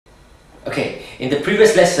Okay, in the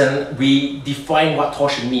previous lesson, we defined what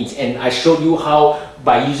torsion means, and I showed you how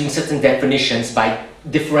by using certain definitions, by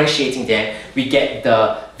differentiating them, we get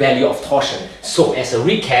the value of torsion. So as a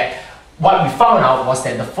recap, what we found out was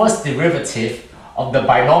that the first derivative of the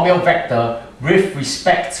binomial vector with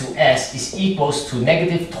respect to s is equals to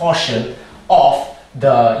negative torsion of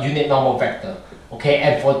the unit normal vector. Okay,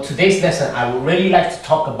 and for today's lesson, I would really like to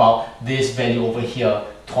talk about this value over here,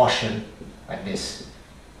 torsion, like this.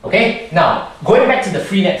 Okay, now going back to the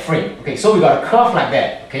free net frame. Okay, so we got a curve like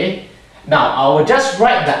that. Okay, now I will just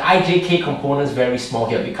write the ijk components very small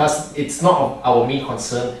here because it's not our main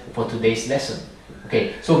concern for today's lesson.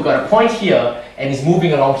 Okay, so we've got a point here and it's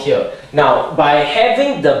moving along here. Now, by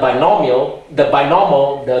having the binomial, the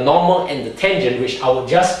normal and the tangent, which I will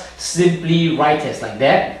just simply write as like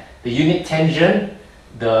that, the unit tangent,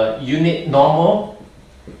 the unit normal,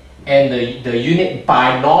 and the unit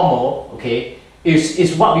binomial, okay,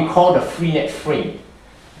 is what we call the free net frame.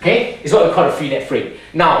 Okay, is what we call the free net frame.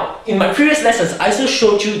 Now, in my previous lessons, I also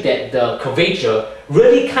showed you that the curvature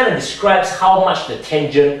really kind of describes how much the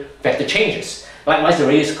tangent vector changes. Likewise, the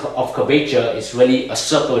radius of curvature is really a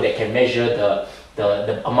circle that can measure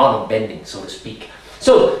the amount of bending, so to speak.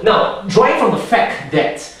 So now, drawing from the fact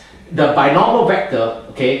that the binomial vector,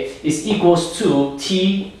 okay, is equals to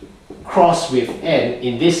t cross with n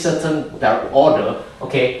in this certain order,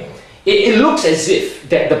 okay, it looks as if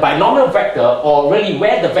that the binomial vector, or really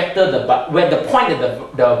where the point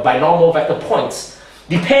that the binomial vector points,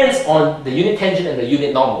 depends on the unit tangent and the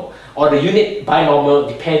unit normal, or the unit binomial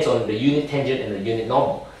depends on the unit tangent and the unit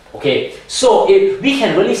normal. Okay, so we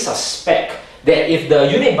can really suspect that if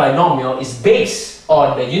the unit binomial is based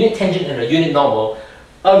on the unit tangent and the unit normal,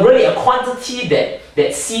 really a quantity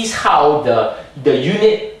that sees how the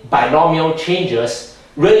unit binomial changes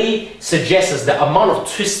really suggests the amount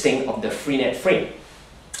of twisting of the free net frame.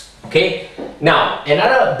 Okay, now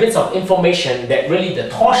another bit of information that really the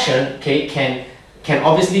torsion, okay, can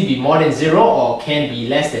obviously be more than 0 or can be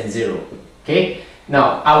less than 0. Okay,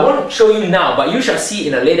 now I won't show you now, but you shall see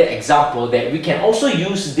in a later example that we can also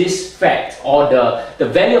use this fact or the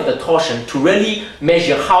value of the torsion to really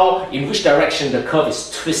measure how, in which direction the curve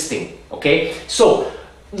is twisting. Okay, so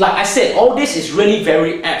like I said, all this is really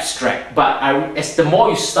very abstract, but as the more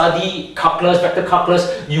you study calculus, vector calculus,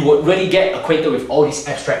 you would really get acquainted with all these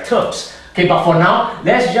abstract terms. Okay, but for now,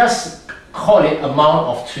 let's just call it amount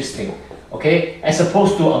of twisting, okay, as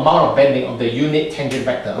opposed to amount of bending of the unit tangent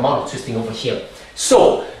vector, amount of twisting over here.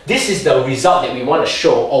 So this is the result that we want to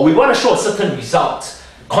show, or we want to show a certain result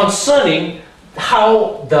concerning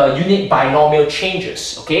how the unit binomial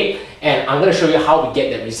changes, okay, and I'm going to show you how we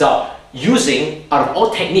get that result using, out of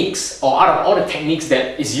all techniques, or out of all the techniques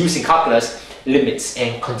that is used in calculus, limits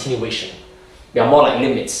and continuation. They are more like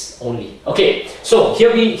limits only. Okay, so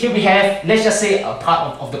here we have, let's just say, a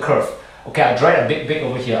part of the curve. Okay, I draw it a bit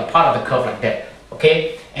over here, a part of the curve like that.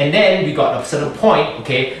 Okay, and then we got a certain point.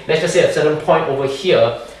 Okay, let's just say a certain point over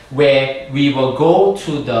here where we will go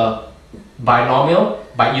to the binomial,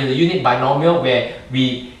 the unit binomial, where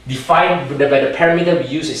we define the parameter we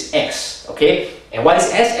use is x. Okay, and what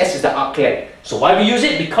is s? S is the arc length. So why we use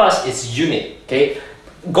it? Because it's unit. Okay,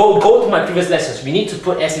 go to my previous lessons. We need to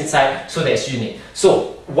put s inside so that it's unit.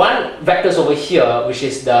 So one vector is over here, which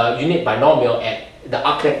is the unit binomial at the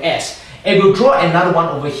arc length s, and we'll draw another one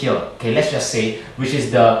over here. Okay, let's just say, which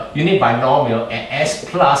is the unit binomial at s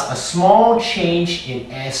plus a small change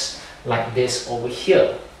in s like this over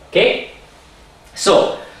here. Okay,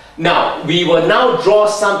 so now we will now draw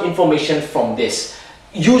some information from this,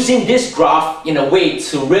 using this graph in a way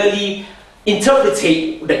to really interpret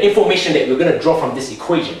the information that we're going to draw from this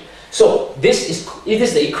equation. So it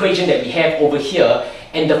is the equation that we have over here,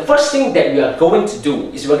 and the first thing that we are going to do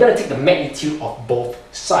is we're going to take the magnitude of both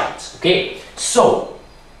sides. Okay, so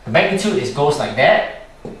the magnitude goes like that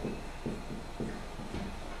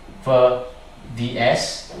for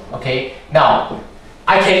ds. Okay, now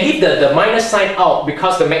I can leave the minus sign out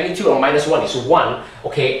because the magnitude of minus 1 is 1,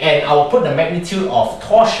 okay, and I will put the magnitude of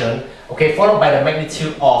torsion, okay, followed by the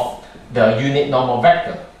magnitude of the unit normal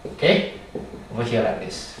vector, okay, over here like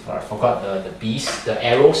this. I forgot the B's, the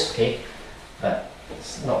arrows, okay, but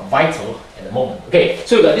it's not vital at the moment. Okay,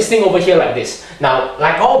 so we got this thing over here like this. Now,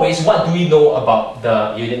 like always, what do we know about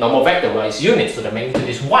the unit normal vector? Well, it's units, so the magnitude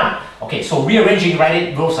is 1. Okay, so rearranging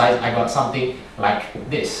right both sides, I got something like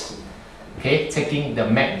this. Okay, taking the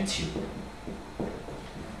magnitude.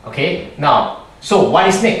 Okay, now, so what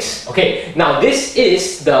is next? Okay, now this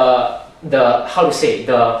is the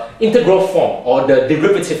integral form or the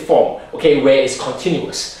derivative form, okay, where it's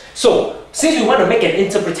continuous. So since we want to make an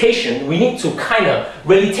interpretation, we need to kind of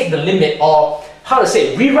really take the limit, or how to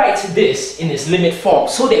say, rewrite this in its limit form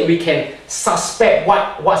so that we can suspect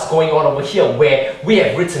what's going on over here where we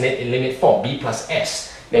have written it in limit form, b plus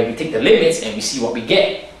s. Then we take the limits and we see what we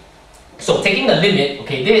get. So taking the limit,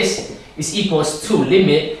 okay, this is equals to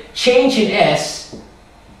limit change in s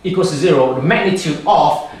equals to 0, the magnitude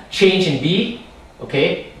of change in b,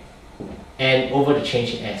 okay, and over the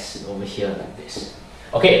change in s over here like this.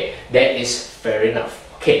 Okay, that is fair enough.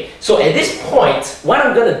 Okay, so at this point, what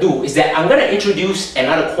I'm going to do is that I'm going to introduce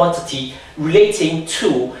another quantity relating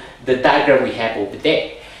to the diagram we have over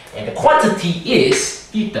there. And the quantity is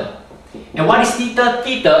theta. And what is theta?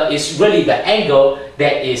 Theta is really the angle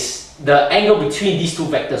that is the angle between these two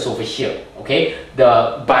vectors over here. Okay,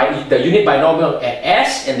 the unit binomial at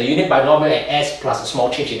s and the unit binomial at s plus a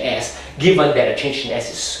small change in s, given that the change in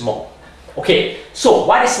s is small. Okay, so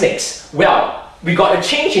what is next? Well, we got a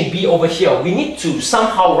change in b over here. We need to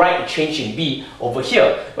somehow write a change in b over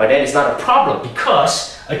here, but that is not a problem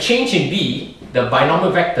because a change in b, the binomial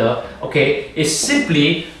vector, okay, is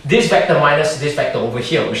simply this vector minus this vector over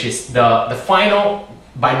here, which is the final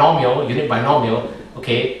binomial, unit binomial,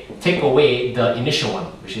 okay, take away the initial one,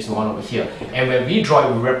 which is the one over here. And when we draw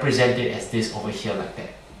it, we represent it as this over here like that.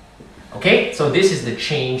 Okay, so this is the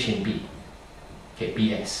change in b. Okay,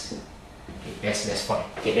 bs. Okay, that's fine.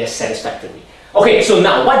 Okay, that's satisfactory. Okay, so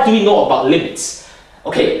now what do we know about limits?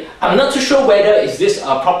 Okay, I'm not too sure whether is this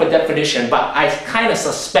a proper definition, but I kind of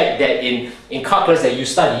suspect that in calculus that you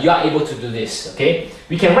study, you are able to do this. Okay,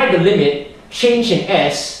 we can write the limit change in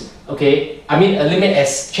s. Okay, I mean a limit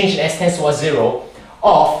as change in s tends towards 0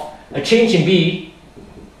 of a change in b.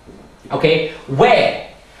 Okay, where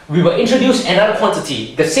we will introduce another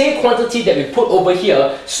quantity, the same quantity that we put over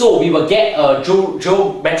here, so we will get a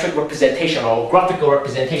geometric representation or graphical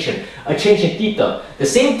representation, a change in theta, the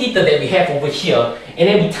same theta that we have over here, and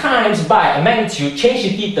then we times by a magnitude change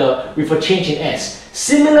in theta with a change in s,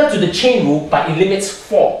 similar to the chain rule but in limits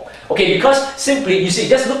form. Okay, because simply, you see,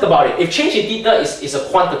 just look about it. If change in theta is a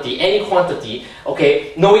quantity, any quantity,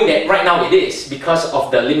 okay, knowing that right now it is, because of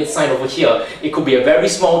the limit sign over here, it could be a very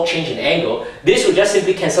small change in angle, this will just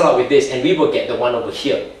simply cancel out with this and we will get the one over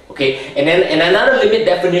here. Okay, and then another limit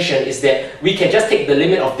definition is that we can just take the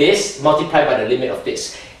limit of this, multiply by the limit of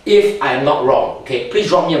this. If I am not wrong, okay, please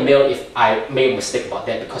drop me a mail if I made a mistake about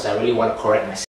that because I really want to correct myself.